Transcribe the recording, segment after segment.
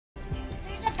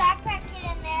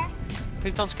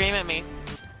Please don't scream at me.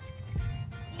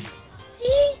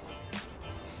 See?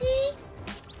 See?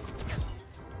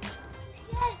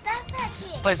 Yes, that's that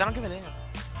kid. Please, I don't give a damn.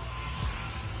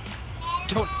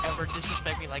 Don't ever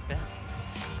disrespect me like that.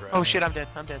 Oh shit, I'm dead.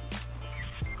 I'm dead.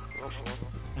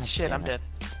 Shit, I'm dead.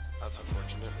 That's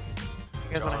unfortunate.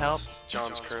 You guys want to help?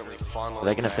 John's currently fondling. Are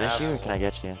they gonna finish you, or asshole. can I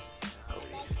get you?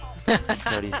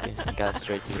 Cody's got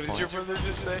straight to the What point. did your brother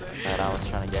just say? That I was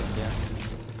trying to get to.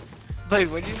 Wait,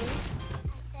 what'd you say? I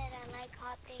said I like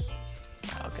hot things.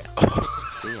 Okay.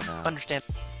 Do you know? Understand.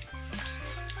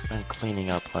 I'm cleaning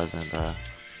up Pleasant, bro.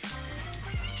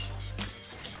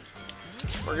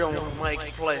 We're going to make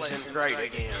Pleasant great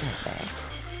again.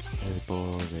 Hey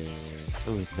boy,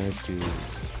 ooh, that dude.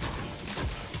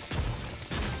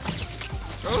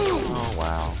 Oh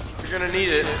wow. You're gonna need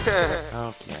it.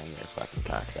 Okay, you're a fucking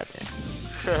cocksucker.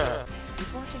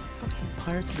 He's watching fucking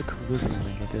Pirates of the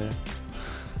Caribbean, nigga.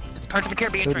 It's Parts of the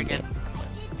Caribbean Cody, again.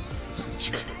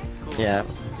 Cool. Yeah.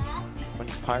 When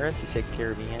it's Pirates, you say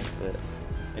Caribbean, but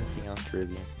anything else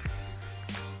Caribbean.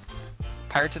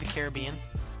 Pirates of the Caribbean.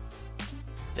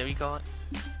 Is that what you call it?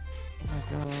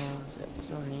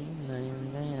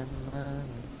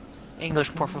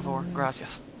 English, por favor.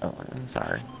 Gracias. Oh, I'm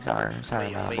sorry,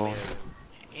 my boy.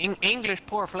 English,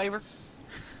 poor flavor.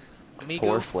 Amigo.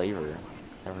 Poor flavor.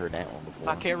 Never heard that one before.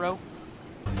 Vaquero.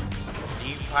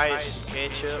 You pies some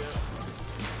ketchup.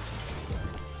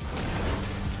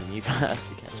 You guys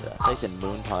to ketchup. They said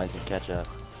moon pies and ketchup.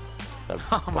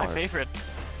 Oh, my favorite.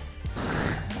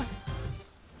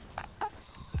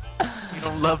 You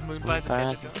don't love moon pies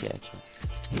and ketchup?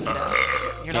 You're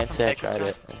not Can't from say I Texas, tried John?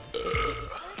 it.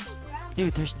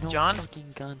 Dude, there's no John? fucking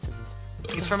guns in this.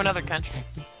 He's from another country.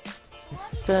 This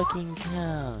fucking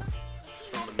counts.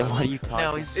 Then what are you talking?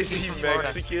 No, he's Is he Florida.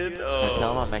 Mexican?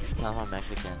 Tell him Oh. I'm Mexican. Tell him I'm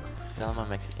Mexican. Tell him I'm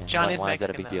Mexican. John why, is why is that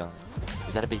a Mexican, big deal?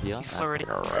 Is that a big deal? He's Floridian.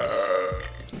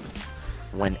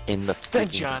 When in the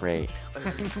freaking John. crate.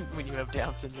 When you have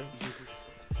Down syndrome.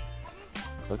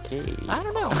 Okay. I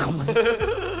don't know.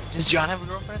 Does John have a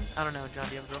girlfriend? I don't know. John,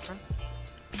 do you have a girlfriend?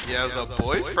 He has a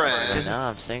boyfriend. No,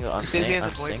 I'm single. I'm, Says he has a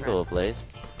I'm single, Blaze.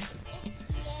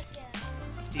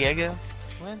 It's Diego.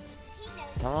 When?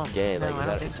 Tell him I'm gay. No, Like, I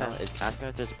don't think so. ask him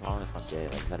if there's a problem if I'm gay.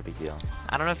 Like, is that a big deal?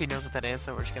 I don't know if he knows what that is,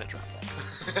 so we're just gonna drop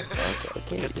that.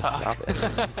 Okay, Good just talk. drop it.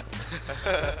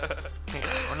 Hang on,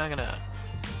 I'm not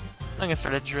gonna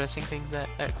start addressing things that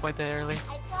quite that early.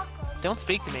 Don't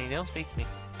speak to me. Don't speak to me.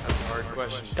 That's a hard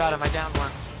question. Got him. I down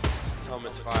one. Tell him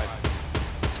it's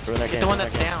 5. Ruin their It's game, the one ruin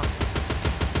that's their game. down.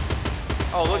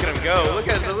 Oh, look at him go. Look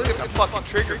at the fucking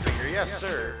trigger finger. Yes,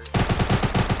 sir.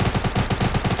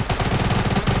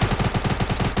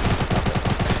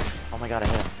 Oh my god, I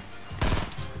hit him.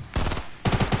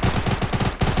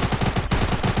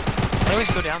 I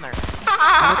always go down there.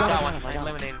 I Got one. him, I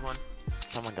eliminated one.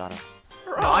 Someone got him.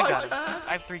 No, I got him.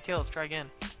 I have 3 kills. Try again.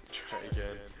 Try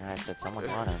again. I said someone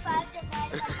got him.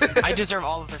 I deserve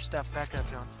all of their stuff. Back up,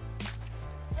 John.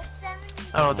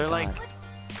 Oh, they're like God.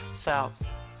 south.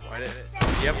 Why did it? Do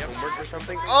you have homework or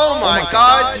something? Oh my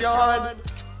god, John!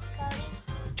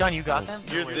 John, you got them?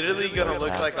 You're literally gonna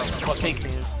look like a fucking... Fake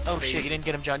news. Oh shit, you didn't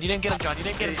get him, John. You didn't get him, John. You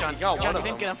didn't get him, John. You got John, one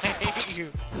you of didn't get him. I hate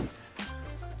you.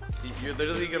 You're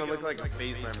literally gonna look like a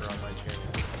phase member on my channel.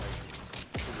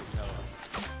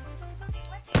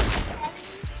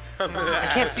 I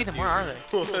can't see them. Where are they?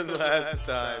 One last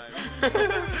time.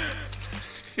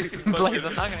 Blaze,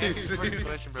 I'm not gonna ask you the first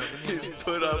question, bro. He's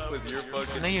put up with your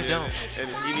fucking No, you shit, don't. and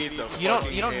he needs a You don't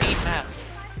fucking need answer. map.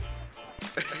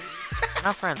 We're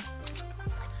not friends.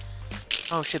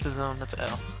 Oh shit, the zone. That's an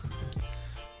L.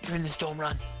 You're in this dome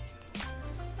run.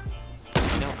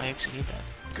 No, I actually need that.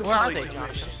 Where are they, John?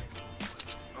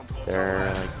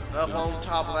 They're Up on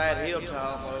top of that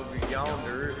hilltop over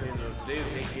yonder in the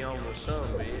doohickey on the sun,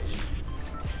 bitch.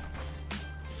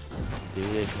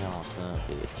 dude, y'all son,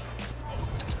 bitch.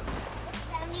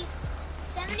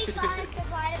 75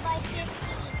 divided by 15.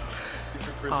 He's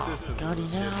a persistent Cody,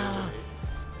 little shit, no.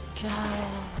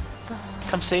 isn't he?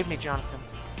 Come save me, Jonathan.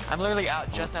 I'm literally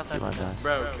out just outside Do my the zone. best.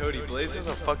 Bro, Cody, Blaze has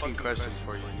a fucking question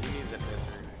for you. He needs an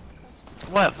answer.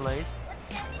 What, Blaze?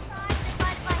 75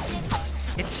 divided by 15.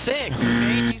 It's 6,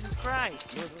 okay? Jesus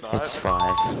Christ. No, it's not. It's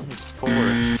 5. It's 4.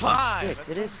 It's 5. 6.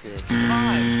 It is 6.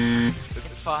 5.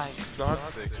 It's 5. It's not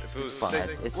 6. If it was 5.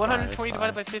 6, It's 120 5.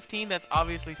 divided by 15, that's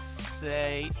obviously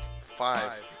 8.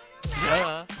 5.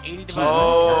 Duh. 80 divided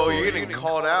Oh, by you're getting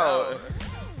called out.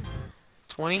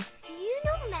 20? Do you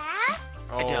know math?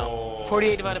 I don't.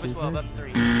 48 divided by 12, that's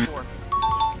 3. 4.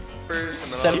 First,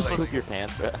 and then I Seven was Just like, poop your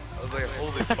pants, bro. I was like,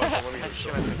 holy fuck, I want to get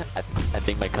Sure. shot. I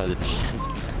think my cousin.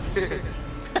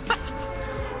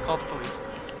 Call the police.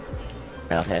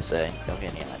 Mouth essay. Don't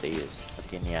get any ideas.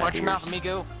 Don't get any Watch your mouth, ideas.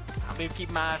 amigo. I'll be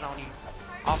keeping my eyes on you.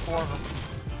 All 4 of them.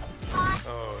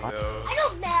 Oh What? no. I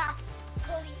know math,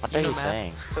 Cody. What You are know you math?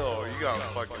 saying? Oh, you got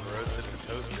fucking roasted and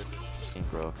toasted. Being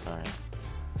broke, sorry.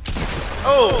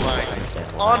 Oh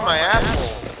my! On my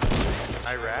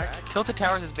asshole. Iraq? Tilted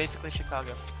Towers is basically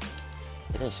Chicago.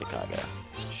 It is Chicago.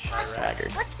 Chirac. Swagger.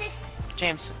 What's 6?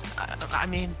 James, I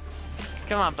mean,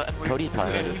 come on, but Cody's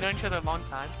probably- we've known each other a long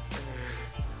time.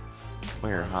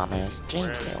 Where, Hamas?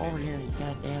 James, get over here, you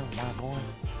goddamn my boy.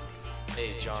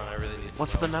 Hey, John, I really need some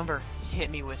What's the help. number? Hit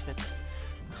me with it.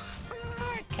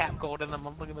 Cap gold in the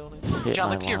motherfucking building. Hit John,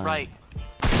 my look to your line. right.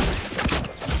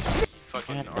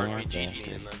 Fucking Goddamn RPG bastard.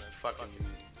 in the fucking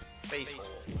face hole.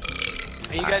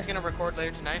 Are you guys gonna record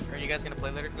later tonight? Or are you guys gonna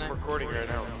play later I'm tonight? recording right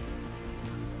now.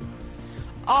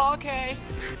 Oh, okay.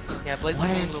 Yeah, Blaze is What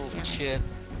being a is little it? shit.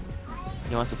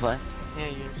 He wants to play?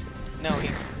 Yeah, no,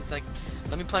 he's like,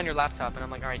 let me play on your laptop, and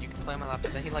I'm like, alright, you can play on my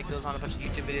laptop. Then he like goes on a bunch of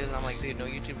YouTube videos, and I'm like, dude, no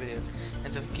YouTube videos.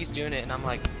 And so he keeps doing it, and I'm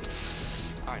like,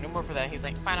 alright, no more for that. He's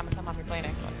like, fine, I'm gonna come off your playing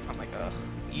Xbox. I'm like, ugh,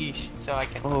 yeesh. So I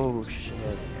can. Oh shit.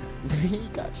 He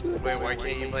got you. Wait, why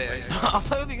can't you play I'll Xbox?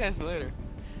 play with you guys later.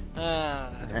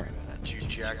 Did you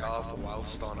jack off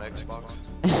whilst on Xbox?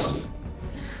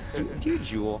 Dude,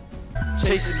 Jewel.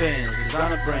 Chasing bands,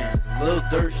 designer brands, Lil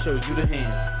Dirt show you the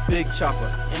hands. Big chopper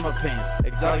in my pants,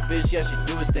 exotic bitch, yeah she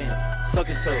do a dance.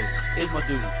 Sucking toes is my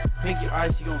duty. Pinky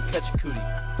ice, you gon' catch a cootie.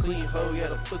 Clean hoe, yeah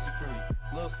the pussy free.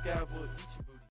 Lil Skyboy, eat your